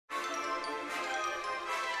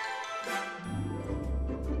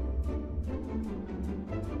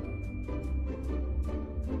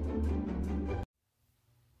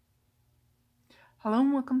Hello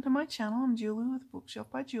and welcome to my channel. I'm Julie with Bookshelf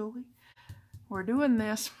by Julie. We're doing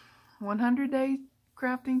this 100-day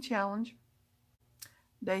crafting challenge,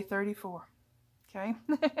 day 34. Okay?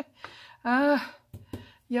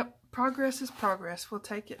 Yep, progress is progress. We'll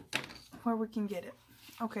take it where we can get it.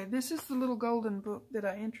 Okay, this is the little golden book that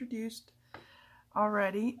I introduced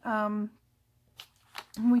already.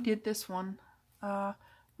 We did this one.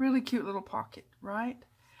 Really cute little pocket, right?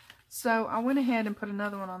 So I went ahead and put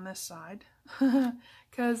another one on this side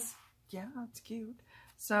because, yeah, it's cute.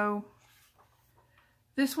 So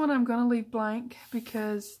this one I'm going to leave blank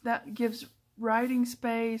because that gives writing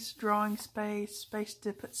space, drawing space, space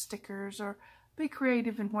to put stickers, or be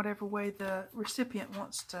creative in whatever way the recipient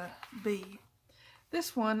wants to be.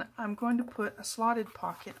 This one I'm going to put a slotted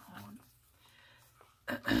pocket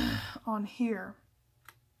on here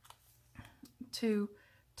to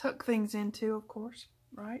tuck things into, of course,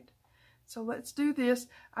 right? So let's do this.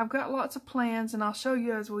 I've got lots of plans and I'll show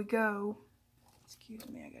you as we go. Excuse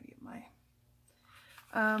me, I gotta get my...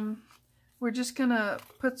 we're just gonna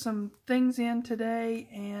put some things in today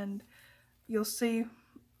and you'll see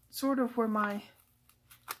sort of where my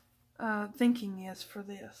thinking is for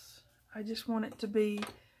this. I just want it to be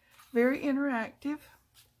very interactive,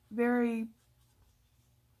 very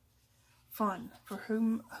fun for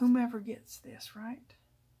whomever gets this, right?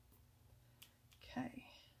 Okay.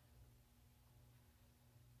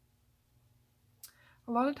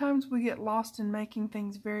 A lot of times we get lost in making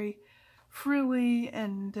things very frilly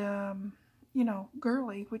and, you know,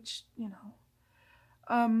 girly, which, you know,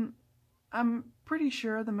 I'm pretty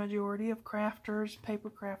sure the majority of crafters, paper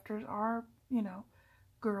crafters are, you know,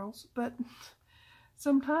 girls, but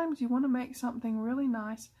sometimes you want to make something really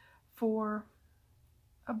nice for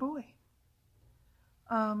a boy,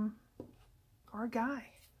 or a guy,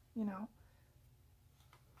 you know.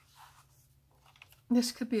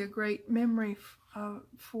 This could be a great memory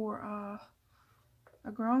for a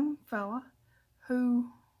grown fella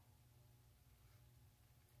who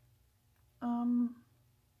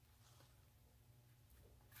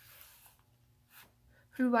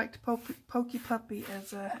liked Pokey Puppy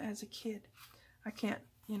as a kid. I can't,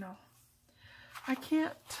 you know, I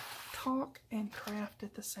can't talk and craft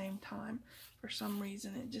at the same time for some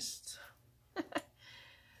reason. It just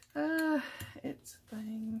it's a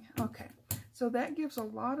thing. Okay, so that gives a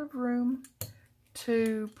lot of room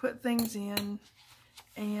to put things in,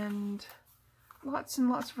 and lots and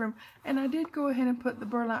lots of room. And I did go ahead and put the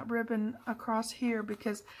burlap ribbon across here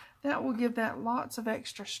because that will give that lots of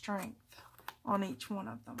extra strength on each one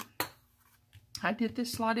of them. I did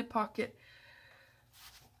this slotted pocket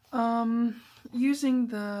using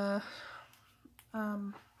the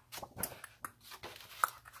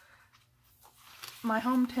my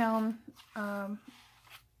hometown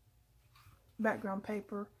background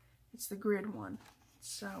paper. It's the grid one.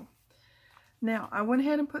 So now I went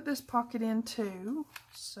ahead and put this pocket in too.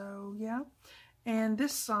 So yeah, and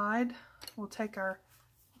this side we'll take our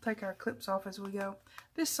clips off as we go.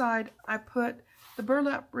 This side I put the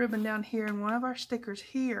burlap ribbon down here and one of our stickers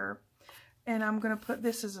here, and I'm going to put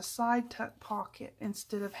this as a side tuck pocket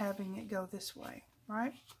instead of having it go this way,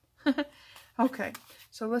 right? Okay,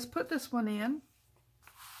 so let's put this one in.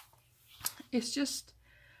 It's just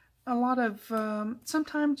a lot of,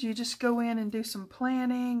 sometimes you just go in and do some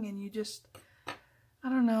planning and you just, I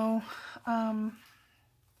don't know,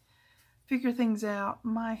 figure things out.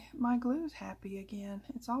 My glue's happy again.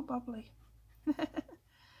 It's all bubbly.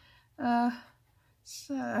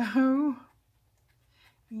 So,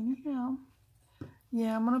 anyhow,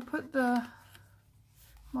 yeah, I'm gonna put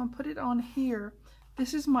it on here.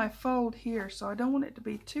 This is my fold here, so I don't want it to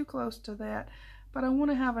be too close to that, but I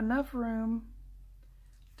want to have enough room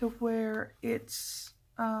to where it's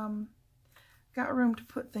got room to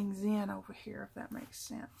put things in over here, if that makes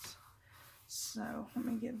sense. So let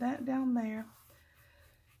me get that down there.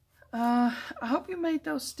 I hope you made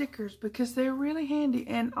those stickers because they're really handy,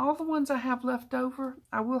 and all the ones I have left over,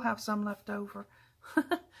 I will have some left over.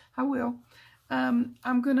 I will.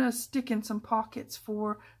 I'm gonna stick in some pockets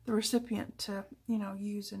for the recipient to, you know,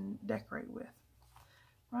 use and decorate with.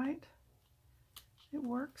 Right? It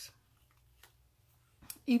works.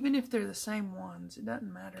 Even if they're the same ones, it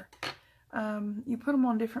doesn't matter. You put them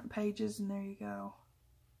on different pages and there you go.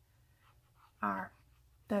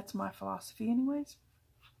 That's my philosophy anyways.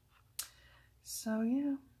 So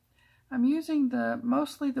yeah, I'm using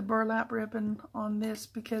mostly the burlap ribbon on this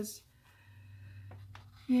because,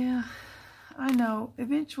 yeah, I know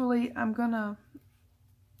eventually I'm gonna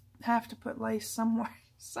have to put lace somewhere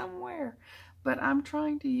somewhere. But I'm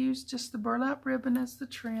trying to use just the burlap ribbon as the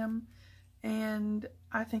trim, and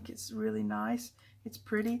I think it's really nice. It's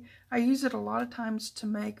pretty. I use it a lot of times to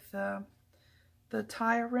make the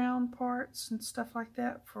tie around parts and stuff like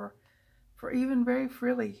that for even very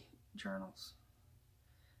frilly journals.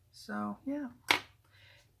 So yeah,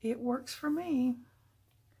 it works for me.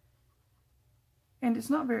 And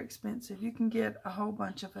it's not very expensive. You can get a whole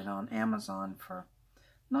bunch of it on Amazon for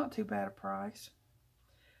not too bad a price.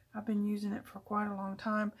 I've been using it for quite a long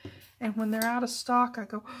time. And when they're out of stock, I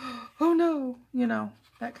go, oh no, you know,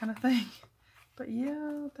 that kind of thing. But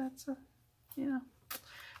yeah, yeah.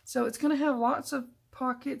 So it's going to have lots of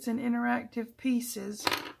pockets and interactive pieces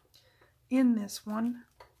in this one.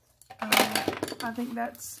 I think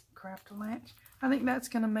that's Craft-A-Lanch. I think that's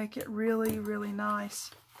going to make it really, really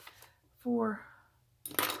nice for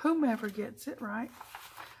whomever gets it, right?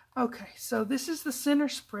 Okay, so this is the center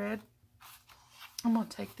spread. I'm going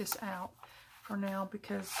to take this out for now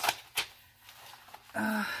because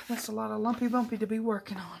that's a lot of lumpy bumpy to be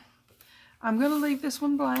working on. I'm going to leave this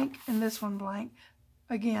one blank and this one blank.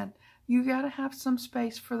 Again, you got to have some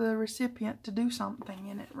space for the recipient to do something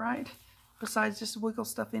in it, right? Besides just wiggle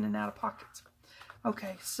stuff in and out of pockets.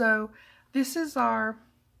 Okay, so this is I'm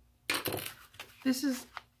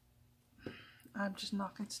just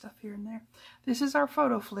knocking stuff here and there. This is our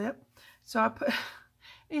photo flip. So I put,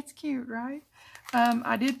 it's cute, right?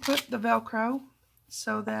 I did put the Velcro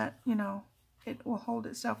so that, you know, it will hold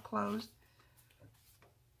itself closed.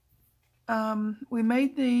 We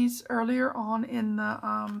made these earlier on in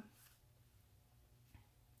the,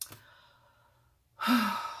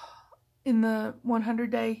 in the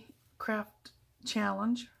 100-day craft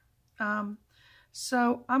challenge.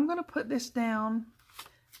 So I'm going to put this down.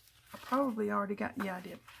 I probably already got, yeah, I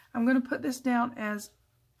did. I'm going to put this down as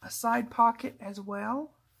a side pocket as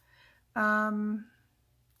well.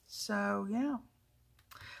 So yeah,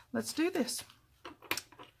 let's do this.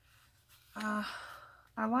 I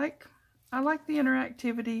like the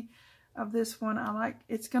interactivity of this one.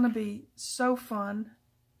 It's going to be so fun.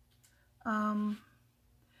 And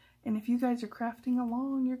if you guys are crafting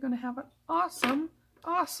along, you're going to have an awesome,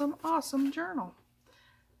 awesome, awesome journal.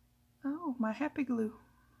 Oh, my happy glue.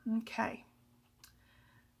 Okay.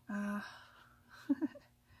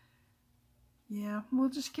 Yeah, we'll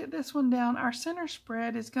just get this one down. Our center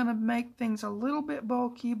spread is going to make things a little bit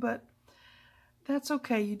bulky, but that's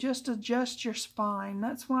okay. You just adjust your spine.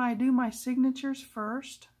 That's why I do my signatures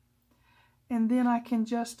first. And then I can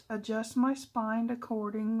just adjust my spine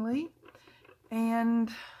accordingly. And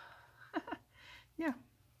yeah,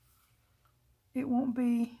 it won't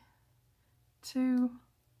be too...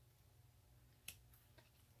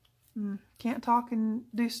 can't talk and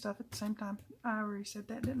do stuff at the same time. I already said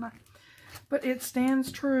that, didn't I? But it stands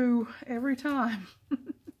true every time.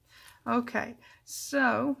 Okay,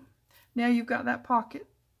 so now you've got that pocket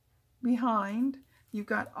behind. You've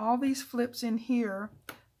got all these flips in here.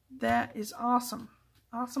 That is awesome.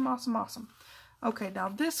 Awesome, awesome, awesome. Okay, now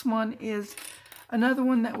this one is another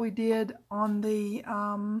one that we did on the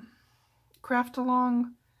Craft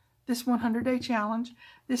Along, this 100-day challenge.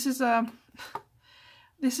 This is a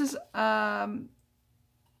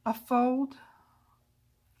fold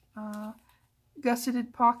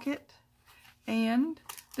gusseted pocket, and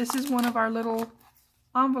this is one of our little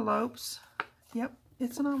envelopes. Yep,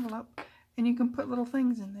 it's an envelope, and you can put little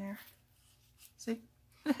things in there. See?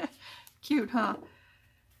 Cute, huh?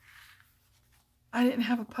 I didn't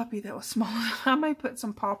have a puppy that was small enough. I may put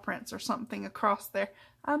some paw prints or something across there.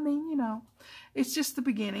 I mean, you know, it's just the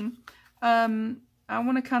beginning. I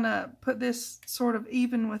want to kind of put this sort of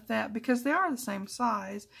even with that because they are the same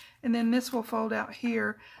size. And then this will fold out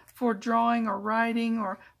here for drawing or writing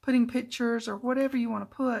or putting pictures or whatever you want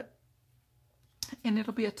to put. And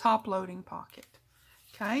it'll be a top loading pocket.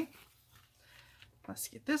 Okay. Let's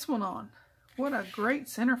get this one on. What a great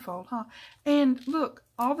centerfold, huh? And look,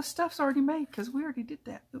 all the stuff's already made because we already did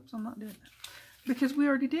that. Oops, I'm not doing that. Because we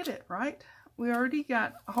already did it, right? We already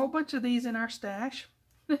got a whole bunch of these in our stash.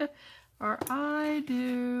 Or I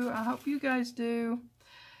do. I hope you guys do.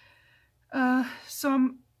 So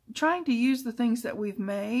I'm trying to use the things that we've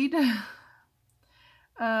made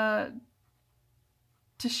to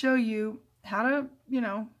show you how to, you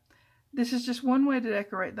know, this is just one way to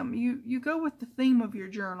decorate them. You go with the theme of your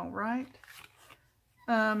journal, right?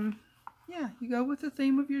 Yeah, you go with the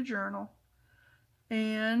theme of your journal.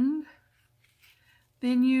 And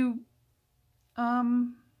then you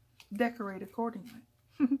decorate accordingly.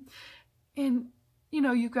 And, you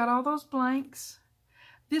know, you've got all those blanks.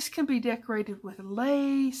 this can be decorated with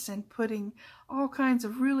lace and putting all kinds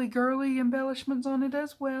of really girly embellishments on it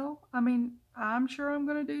as well. I mean, I'm sure I'm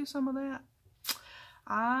going to do some of that.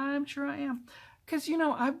 I'm sure I am. Because, you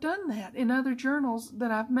know, I've done that in other journals that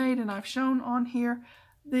I've made, and I've shown on here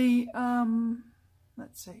the,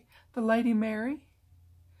 let's see, the Lady Mary.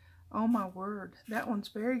 Oh my word, that one's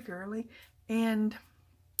very girly. And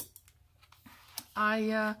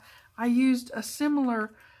I used a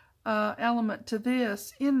similar element to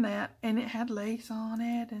this in that, and it had lace on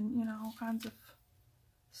it and, you know, all kinds of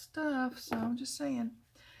stuff. So I'm just saying,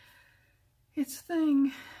 it's a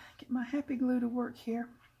thing. Get my happy glue to work here.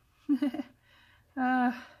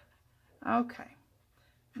 Okay,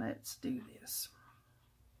 let's do this.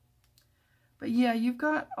 But yeah, you've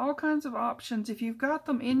got all kinds of options. If you've got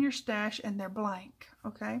them in your stash and they're blank,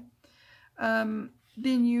 okay, then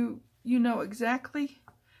you know exactly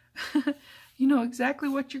you know exactly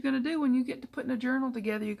what you're going to do when you get to putting a journal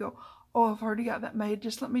together. You go, oh, I've already got that made.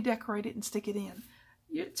 Just let me decorate it and stick it in.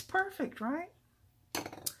 It's perfect, right?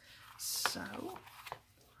 So,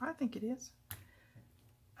 I think it is.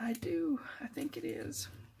 I think it is.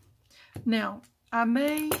 Now, I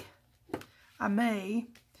may,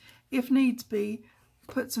 if needs be,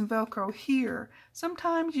 put some Velcro here.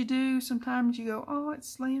 Sometimes you do, sometimes you go, oh,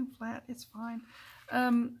 it's laying flat, it's fine.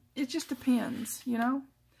 It just depends, you know.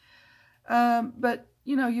 But,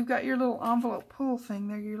 you know, you've got your little envelope pull thing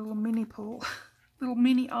there, your little mini pull, little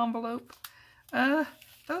mini envelope.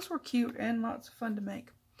 Those were cute and lots of fun to make.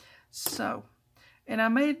 So, and I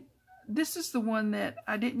made, this is the one that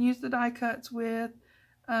I didn't use the die cuts with,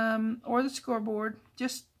 or the scoreboard,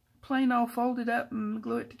 just plain old fold it up and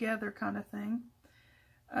glue it together kind of thing.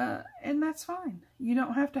 And that's fine. You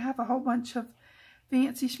don't have to have a whole bunch of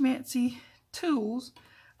fancy schmancy tools.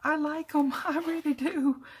 I like them. I really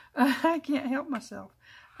do. I can't help myself.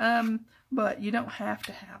 But you don't have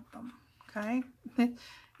to have them. Okay?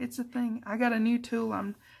 It's a thing. I got a new tool.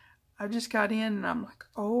 I just got in and I'm like,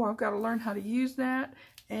 oh, I've got to learn how to use that.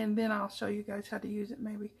 And then I'll show you guys how to use it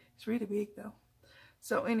maybe. It's really big though.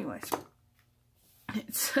 So anyways,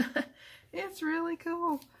 it's it's really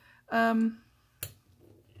cool. All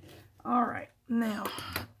right, now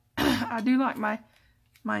I do like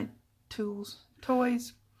my tools,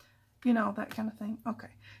 toys, you know, that kind of thing.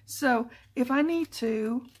 Okay, so if I need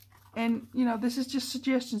to, and you know, this is just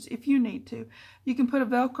suggestions. If you need to, you can put a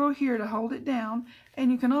Velcro here to hold it down,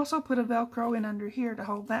 and you can also put a Velcro in under here to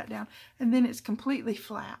hold that down, and then it's completely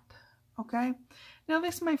flat. Okay, now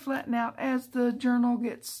this may flatten out as the journal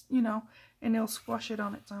gets, you know, and it'll squash it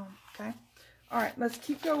on its own. Okay, all right, let's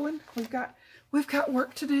keep going. We've got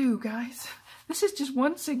work to do, guys. This is just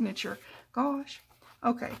one signature. Gosh.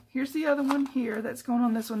 Okay, here's the other one here that's going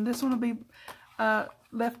on this one. This one will be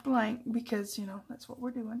left blank because, you know, that's what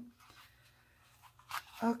we're doing.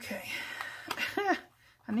 Okay.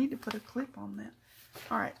 I need to put a clip on that.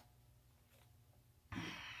 All right.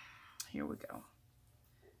 Here we go.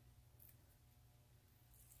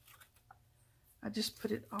 I just put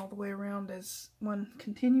it all the way around as one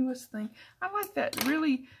continuous thing. I like that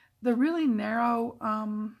the really narrow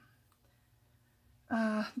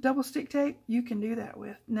double stick tape. You can do that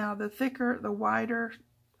with. Now the thicker, the wider,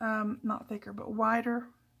 not thicker, but wider,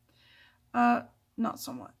 not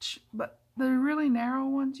so much. But the really narrow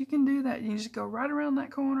ones, you can do that. You just go right around that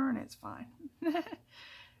corner and it's fine.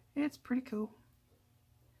 It's pretty cool.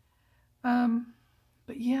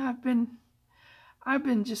 But yeah, I've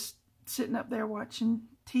been just sitting up there watching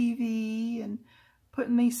TV and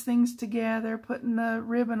putting these things together, putting the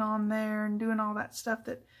ribbon on there and doing all that stuff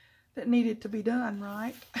that needed to be done,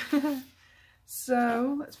 right?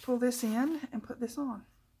 So let's pull this in and put this on.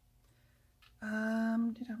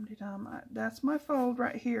 That's my fold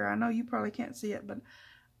right here. I know you probably can't see it, but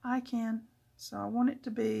I can. So I want it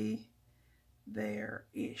to be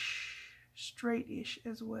there-ish, straight-ish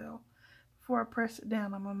as well. Before I press it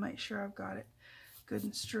down, I'm going to make sure I've got it good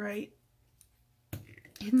and straight.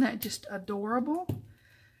 Isn't that just adorable?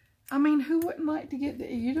 I mean, who wouldn't like to get the,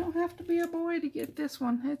 you don't have to be a boy to get this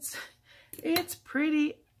one. It's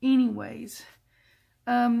pretty anyways.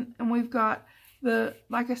 And we've got the,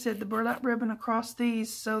 like I said, the burlap ribbon across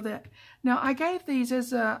these so that, now I gave these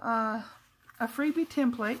as a freebie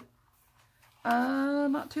template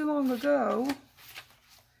not too long ago.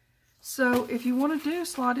 So if you want to do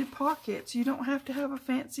slotted pockets, you don't have to have a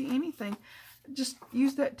fancy anything. Just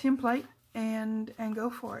use that template and go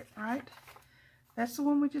for it, all right? That's the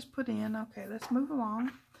one we just put in. Okay, let's move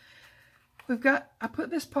along. I put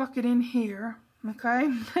this pocket in here,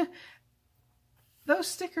 okay? Those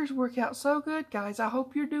stickers work out so good, guys. I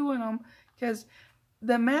hope you're doing them because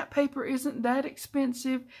the matte paper isn't that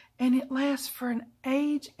expensive, and it lasts for an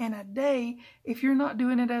age and a day if you're not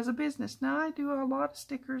doing it as a business. Now, I do a lot of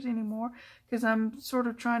stickers anymore because I'm sort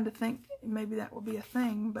of trying to think maybe that will be a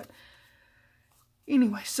thing. But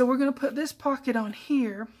anyway, so we're going to put this pocket on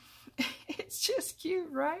here. It's just cute,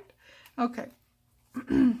 right? Okay.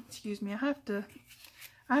 Excuse me.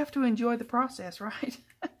 I have to enjoy the process, right?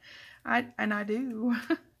 I do.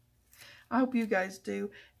 I hope you guys do.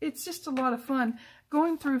 It's just a lot of fun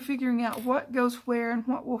going through figuring out what goes where and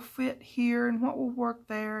what will fit here and what will work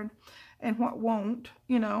there and what won't,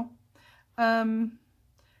 you know.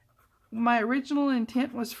 My original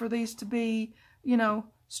intent was for these to be, you know,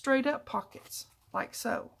 straight up pockets, like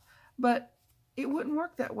so. But it wouldn't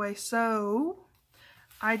work that way, so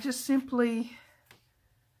I just simply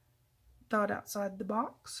thought outside the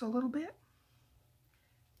box a little bit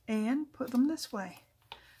and put them this way.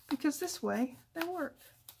 Because this way, they work.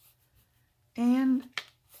 And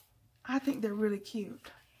I think they're really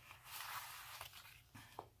cute.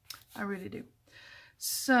 I really do.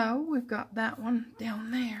 So, we've got that one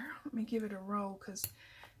down there. Let me give it a roll because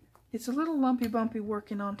it's a little lumpy bumpy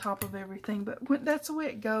working on top of everything. But that's the way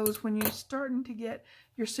it goes when you're starting to get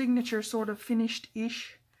your signature sort of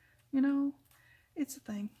finished-ish. You know, it's a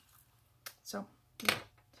thing. So, yeah.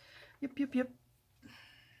 Yep.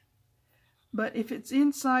 But if it's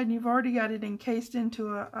inside and you've already got it encased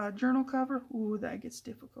into a journal cover, ooh, that gets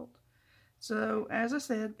difficult. So, as I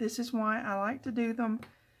said, this is why I like to do them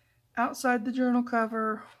outside the journal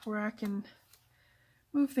cover where I can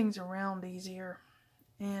move things around easier.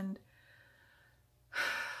 And,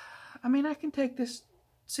 I mean, I can take this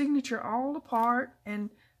signature all apart and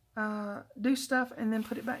do stuff and then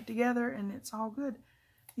put it back together and it's all good.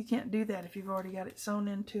 You can't do that if you've already got it sewn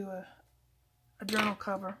into a journal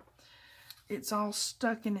cover. It's all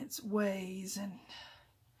stuck in its ways and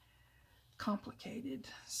complicated.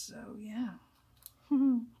 So, yeah.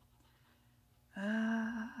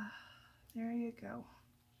 There you go.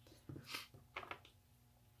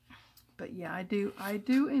 But yeah, I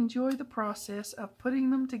do enjoy the process of putting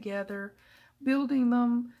them together, building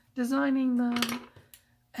them, designing them.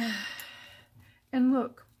 And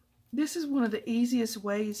look, this is one of the easiest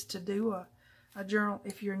ways to do a journal.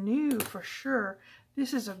 If you're new, for sure,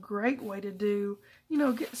 this is a great way to do, you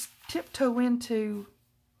know, tiptoe into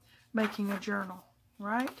making a journal,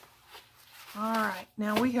 right? All right,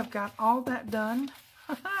 now we have got all that done.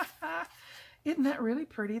 Isn't that really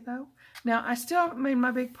pretty, though? Now, I still haven't made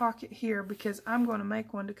my big pocket here because I'm going to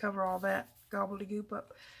make one to cover all that gobbledygook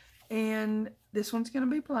up. And this one's going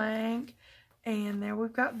to be blank. And there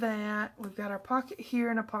we've got that. We've got our pocket here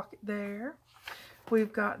and a pocket there.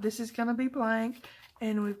 We've got, this is going to be blank.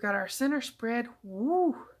 And we've got our center spread.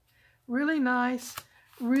 Woo! Really nice.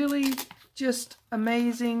 Really just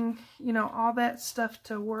amazing. You know, all that stuff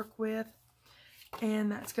to work with.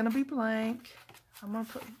 And that's going to be blank. I'm going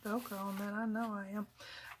to put Velcro on that. I know I am.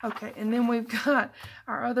 Okay, and then we've got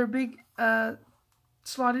our other big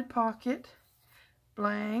slotted pocket.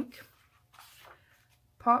 Blank.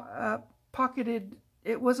 Pocketed.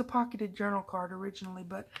 It was a pocketed journal card originally,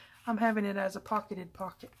 but I'm having it as a pocketed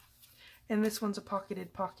pocket. And this one's a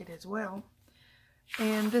pocketed pocket as well.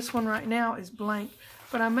 And this one right now is blank.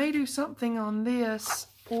 But I may do something on this,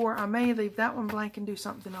 or I may leave that one blank and do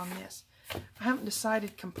something on this. I haven't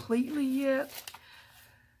decided completely yet.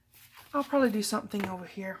 I'll probably do something over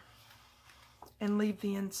here and leave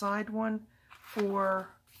the inside one for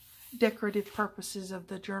decorative purposes of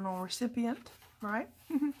the journal recipient, right?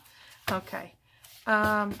 Okay.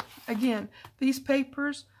 Again, these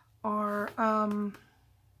papers are from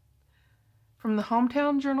the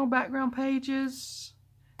Hometown Journal background pages.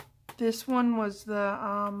 This one was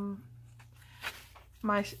the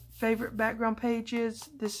my favorite background pages.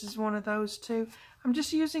 This is one of those too. I'm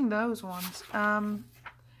just using those ones.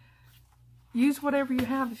 Use whatever you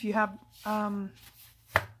have. If you have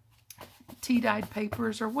tea-dyed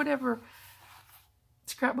papers or whatever,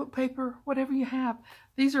 scrapbook paper, whatever you have.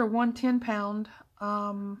 These are 1 10-pound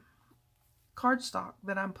cardstock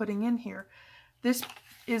that I'm putting in here. This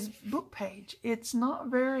is book page. It's not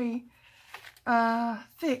very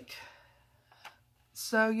thick.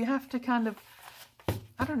 So you have to kind of,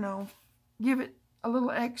 I don't know, give it a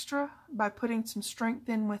little extra by putting some strength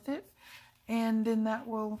in with it. And then that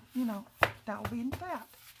will, you know, that will be that.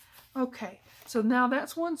 Okay, so now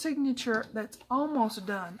that's one signature that's almost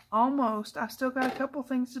done. Almost. I've still got a couple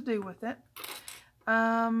things to do with it.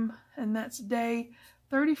 And that's day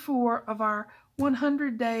 34 of our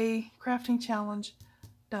 100-day crafting challenge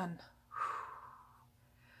done.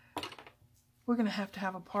 We're going to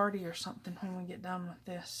have a party or something when we get done with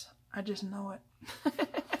this. I just know it.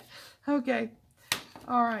 Okay.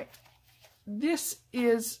 All right. This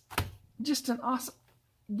is just an awesome...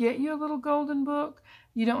 Get you a little golden book.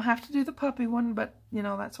 You don't have to do the puppy one, but, you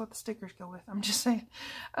know, that's what the stickers go with. I'm just saying.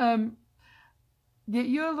 Get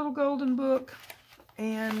you a little golden book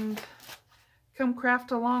and come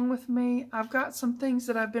craft along with me. I've got some things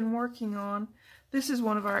that I've been working on. This is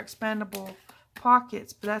one of our expandable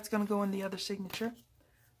pockets, but that's going to go in the other signature.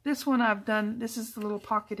 This one I've done, this is the little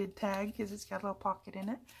pocketed tag because it's got a little pocket in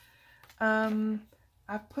it.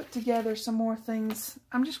 I've put together some more things.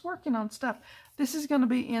 I'm just working on stuff. This is going to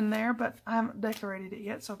be in there, but I haven't decorated it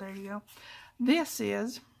yet, so there you go. This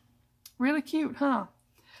is really cute, huh?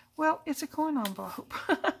 Well, it's a coin envelope.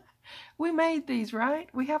 We made these, right?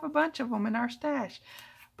 We have a bunch of them in our stash.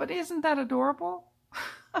 But isn't that adorable?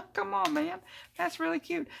 Come on, man. That's really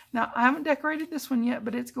cute. Now, I haven't decorated this one yet,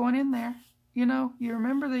 but it's going in there. You know, you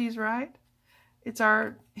remember these, right? It's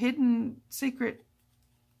our hidden secret,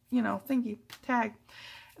 you know, thingy tag.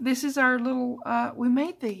 This is our little, we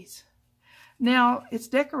made these. Now, it's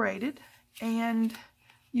decorated, and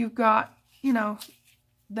you've got, you know,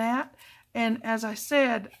 that. And as I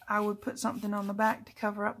said, I would put something on the back to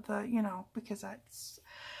cover up the, you know, because I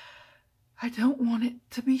don't want it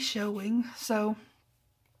to be showing. So,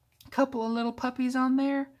 a couple of little puppies on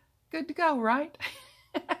there. Good to go, right?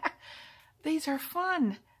 These are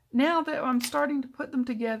fun. Now that I'm starting to put them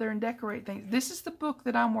together and decorate things, this is the book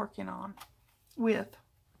that I'm working on with.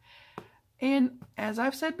 And as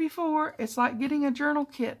I've said before, it's like getting a journal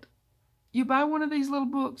kit. You buy one of these little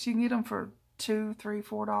books, you can get them for $2, $3,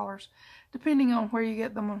 $4, depending on where you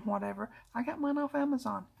get them and whatever. I got mine off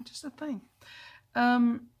Amazon, just a thing.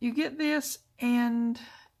 You get this, and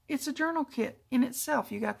it's a journal kit in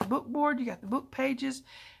itself. You got the book board, you got the book pages.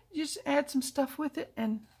 You just add some stuff with it,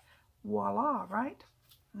 and voila, right?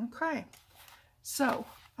 Okay, so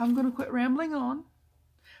I'm going to quit rambling on.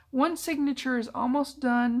 One signature is almost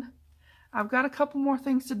done. I've got a couple more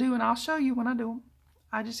things to do, and I'll show you when I do them.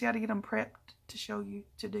 I just got to get them prepped to show you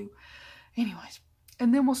to do. Anyways,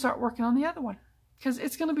 and then we'll start working on the other one, because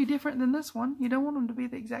it's going to be different than this one. You don't want them to be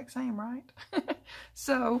the exact same, right?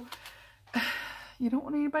 So, you don't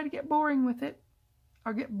want anybody to get boring with it,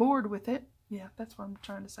 or get bored with it. Yeah, that's what I'm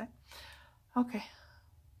trying to say. Okay.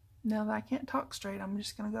 Now that I can't talk straight, I'm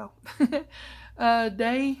just going to go.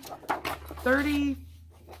 Day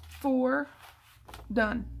 34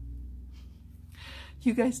 done.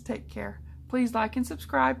 You guys take care. Please like and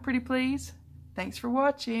subscribe, pretty please. Thanks for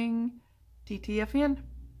watching. TTFN.